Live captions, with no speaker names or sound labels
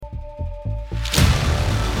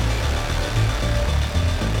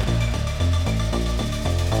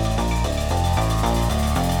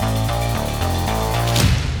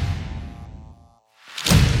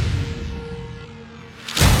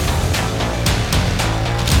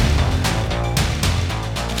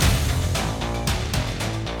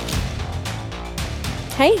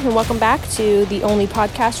Hey, and welcome back to the only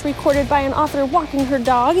podcast recorded by an author walking her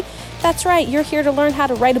dog. That's right, you're here to learn how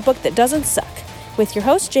to write a book that doesn't suck. With your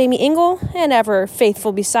host, Jamie Ingle, and ever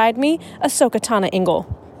faithful beside me, Ahsoka Tana Ingle,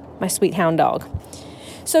 my sweet hound dog.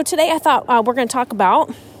 So today I thought we're going to talk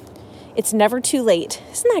about it's never too late.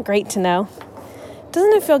 Isn't that great to know?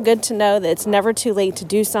 Doesn't it feel good to know that it's never too late to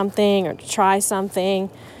do something or to try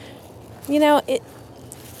something? You know, it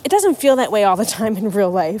doesn't feel that way all the time in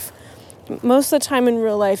real life. Most of the time in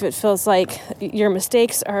real life, it feels like your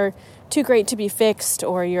mistakes are too great to be fixed,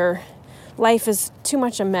 or your life is too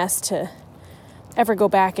much a mess to ever go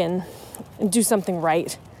back and do something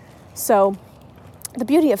right. So the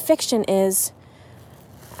beauty of fiction is,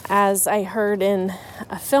 as I heard in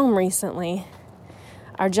a film recently,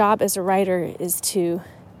 our job as a writer is to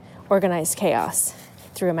organize chaos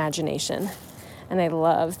through imagination. And I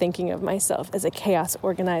love thinking of myself as a chaos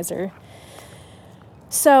organizer.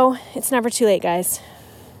 So it's never too late, guys.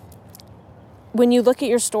 When you look at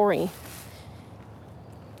your story,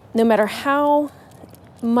 no matter how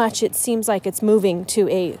much it seems like it's moving to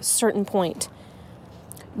a certain point,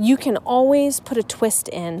 you can always put a twist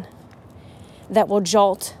in that will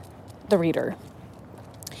jolt the reader.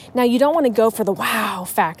 Now, you don't want to go for the wow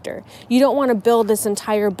factor. You don't want to build this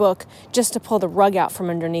entire book just to pull the rug out from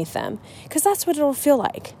underneath them, because that's what it'll feel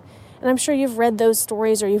like. And I'm sure you've read those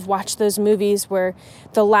stories or you've watched those movies where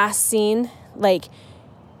the last scene, like,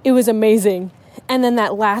 it was amazing. And then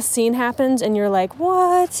that last scene happens and you're like,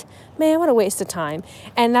 what? Man, what a waste of time.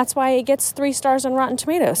 And that's why it gets 3 stars on Rotten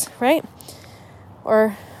Tomatoes, right?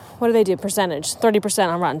 Or what do they do? Percentage, 30%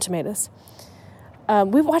 on Rotten Tomatoes.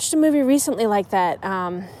 We watched a movie recently like that.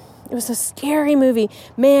 It was a scary movie.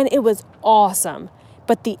 Man, it was awesome.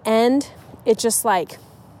 But the end, it just like,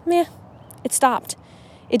 meh, it stopped.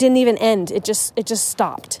 It didn't even end. It just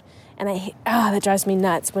stopped. And that drives me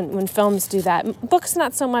nuts when films do that. Books,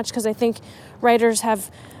 not so much, because I think writers have,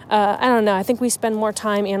 I think we spend more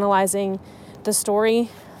time analyzing the story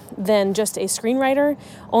than just a screenwriter,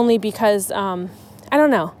 only because, I don't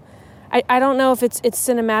know. I don't know if it's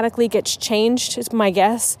cinematically gets changed, is my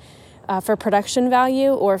guess, for production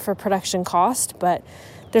value or for production cost, but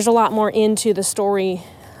there's a lot more into the story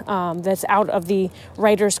that's out of the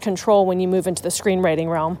writer's control when you move into the screenwriting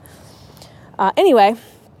realm. Anyway,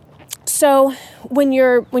 so when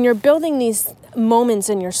you're building these moments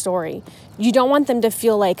in your story, you don't want them to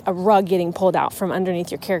feel like a rug getting pulled out from underneath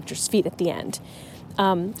your character's feet at the end.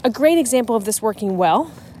 A great example of this working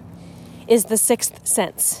well is The Sixth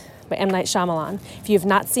Sense by M. Night Shyamalan. If you have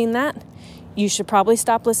not seen that, you should probably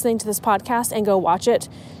stop listening to this podcast and go watch it,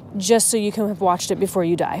 just so you can have watched it before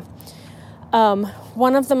you die.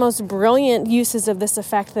 One of the most brilliant uses of this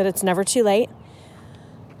effect that it's never too late.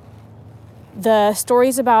 The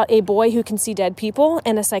story's about a boy who can see dead people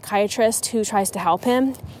and a psychiatrist who tries to help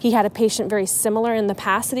him. He had a patient very similar in the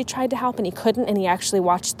past that he tried to help and he couldn't, and he actually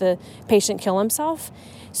watched the patient kill himself.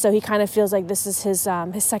 So he kind of feels like this is his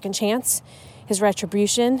second chance, his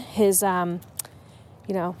retribution, his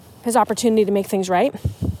opportunity to make things right.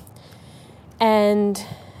 And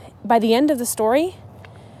by the end of the story,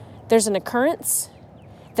 there's an occurrence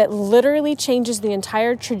that literally changes the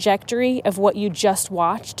entire trajectory of what you just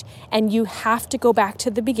watched, and you have to go back to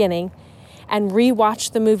the beginning and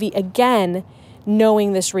rewatch the movie again,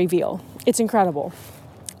 knowing this reveal. It's incredible.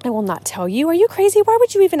 I will not tell you. Are you crazy? Why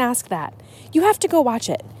would you even ask that? You have to go watch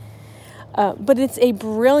it. But it's a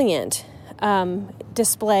brilliant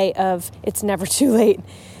display of it's never too late.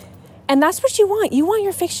 And that's what you want. You want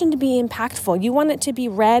your fiction to be impactful. You want it to be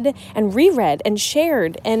read and reread and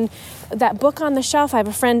shared. And that book on the shelf, I have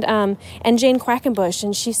a friend, and Jane Quackenbush,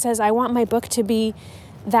 and she says, I want my book to be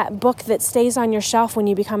that book that stays on your shelf when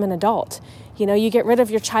you become an adult. You know, you get rid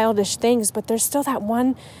of your childish things, but there's still that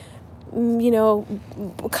one,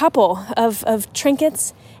 couple of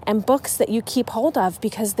trinkets and books that you keep hold of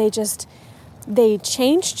because they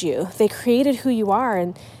changed you. They created who you are.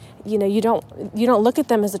 And you don't look at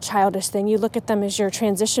them as a childish thing. You look at them as your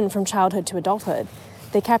transition from childhood to adulthood.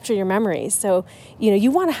 They capture your memories. So,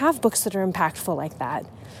 you want to have books that are impactful like that.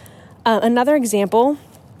 Another example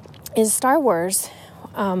is Star Wars.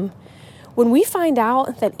 When we find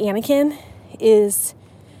out that Anakin is,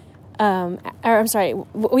 when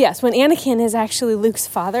Anakin is actually Luke's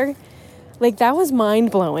father, like, that was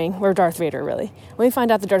mind-blowing. Or Darth Vader, really. When we find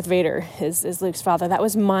out that Darth Vader is Luke's father, that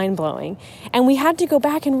was mind-blowing. And we had to go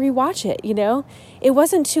back and rewatch it, It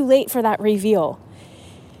wasn't too late for that reveal.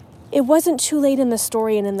 It wasn't too late in the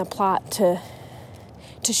story and in the plot to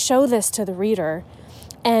show this to the reader.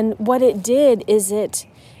 And what it did is it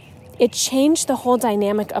changed the whole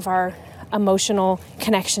dynamic of our emotional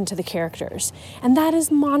connection to the characters. And that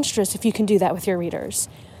is monstrous if you can do that with your readers.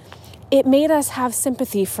 It made us have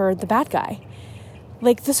sympathy for the bad guy,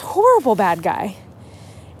 like this horrible bad guy.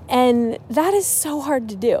 And that is so hard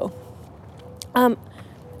to do.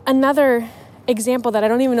 Another example that I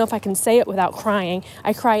don't even know if I can say it without crying,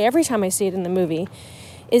 I cry every time I see it in the movie,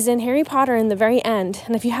 is in Harry Potter in the very end.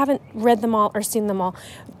 And if you haven't read them all or seen them all,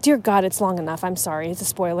 dear God, it's long enough. I'm sorry, it's a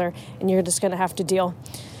spoiler, and you're just going to have to deal.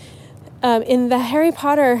 In the Harry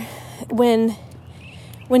Potter, when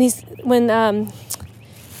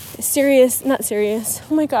Sirius, not Sirius,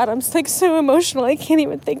 oh my God, I'm like so emotional, I can't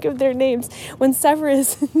even think of their names. When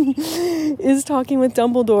Severus is talking with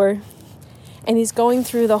Dumbledore, and he's going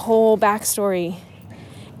through the whole backstory,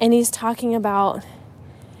 and he's talking about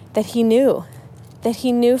that he knew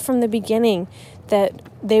from the beginning that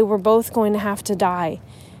they were both going to have to die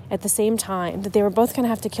at the same time, that they were both going to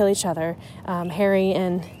have to kill each other, Harry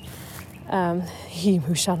and he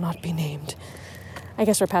who shall not be named. I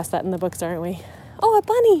guess we're past that in the books, aren't we? Oh,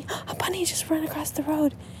 a bunny just ran across the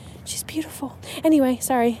road. She's beautiful. Anyway,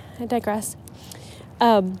 sorry, I digress.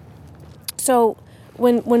 So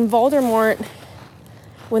when Voldemort,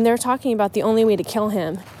 when they're talking about the only way to kill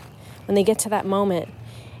him, when they get to that moment,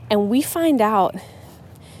 and we find out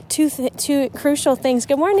two crucial things.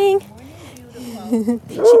 Good morning.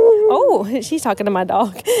 She's talking to my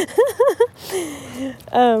dog.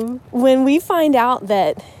 When we find out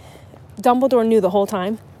that Dumbledore knew the whole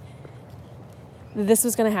time that this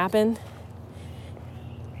was going to happen,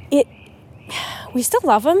 we still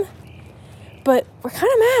love him, but we're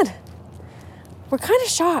kind of mad. We're kind of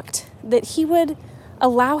shocked that he would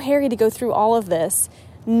allow Harry to go through all of this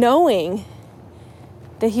knowing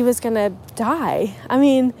that he was going to die. I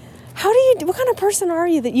mean, what kind of person are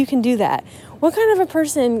you that you can do that? What kind of a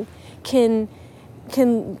person can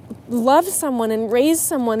love someone and raise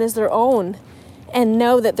someone as their own and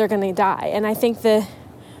know that they're going to die? And I think the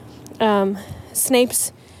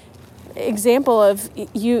Snape's example of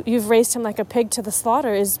you've raised him like a pig to the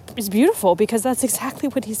slaughter is beautiful, because that's exactly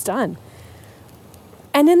what he's done.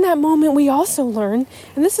 And in that moment, we also learn,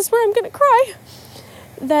 and this is where I'm going to cry,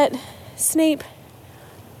 that Snape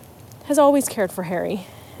has always cared for Harry,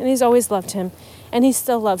 and he's always loved him, and he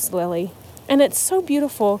still loves Lily. And it's so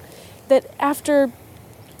beautiful that after,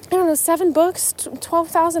 7 books,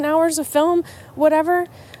 12,000 hours of film, whatever,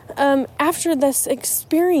 after this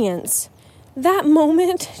experience, that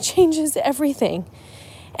moment changes everything.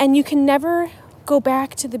 And you can never go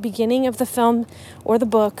back to the beginning of the film or the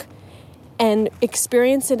book and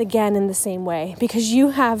experience it again in the same way, because you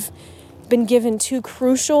have been given 2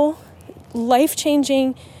 crucial,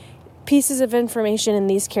 life-changing pieces of information in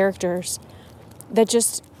these characters that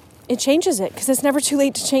it changes it, because it's never too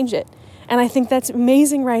late to change it. And I think that's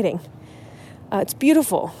amazing writing. It's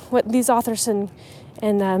beautiful what these authors and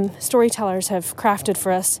storytellers have crafted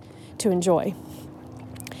for us to enjoy.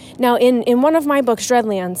 Now, in one of my books,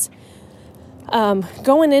 Dreadlands,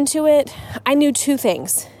 going into it, I knew 2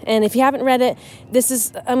 things. And if you haven't read it,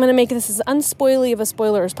 I'm going to make this as unspoily of a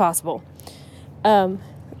spoiler as possible.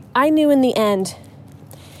 I knew in the end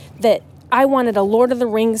that I wanted a Lord of the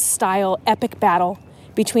Rings style epic battle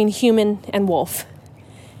between human and wolf.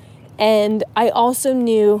 And I also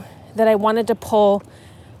knew that I wanted to pull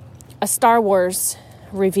a Star Wars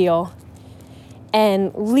reveal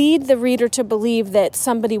and lead the reader to believe that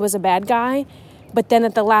somebody was a bad guy, but then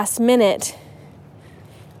at the last minute,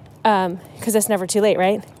 because it's never too late,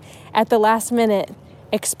 right? At the last minute,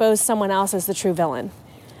 expose someone else as the true villain.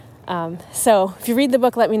 So if you read the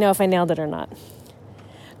book, let me know if I nailed it or not.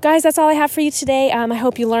 Guys, that's all I have for you today. I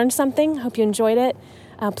hope you learned something. I hope you enjoyed it.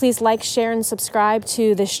 Please like, share, and subscribe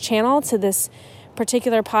to this channel, to this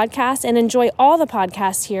particular podcast, and enjoy all the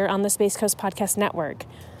podcasts here on the Space Coast Podcast Network.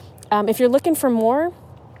 If you're looking for more,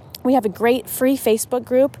 we have a great free Facebook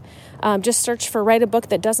group. Just search for Write a Book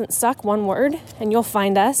That Doesn't Suck, one word, and you'll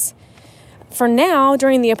find us. For now,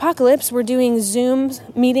 during the apocalypse, we're doing Zoom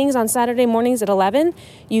meetings on Saturday mornings at 11.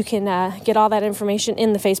 You can get all that information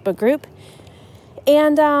in the Facebook group.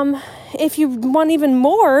 And if you want even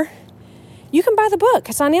more, you can buy the book.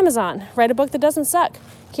 It's on Amazon. Write a Book That Doesn't Suck.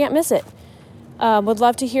 Can't miss it. Would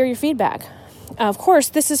love to hear your feedback. Of course,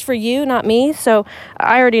 this is for you, not me, so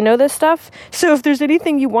I already know this stuff. So if there's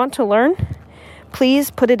anything you want to learn,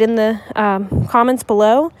 please put it in the comments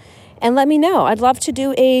below and let me know. I'd love to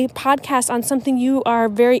do a podcast on something you are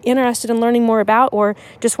very interested in learning more about or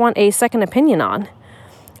just want a second opinion on.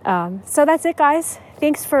 So that's it, guys.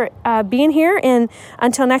 Thanks for being here, and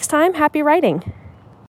until next time, happy writing.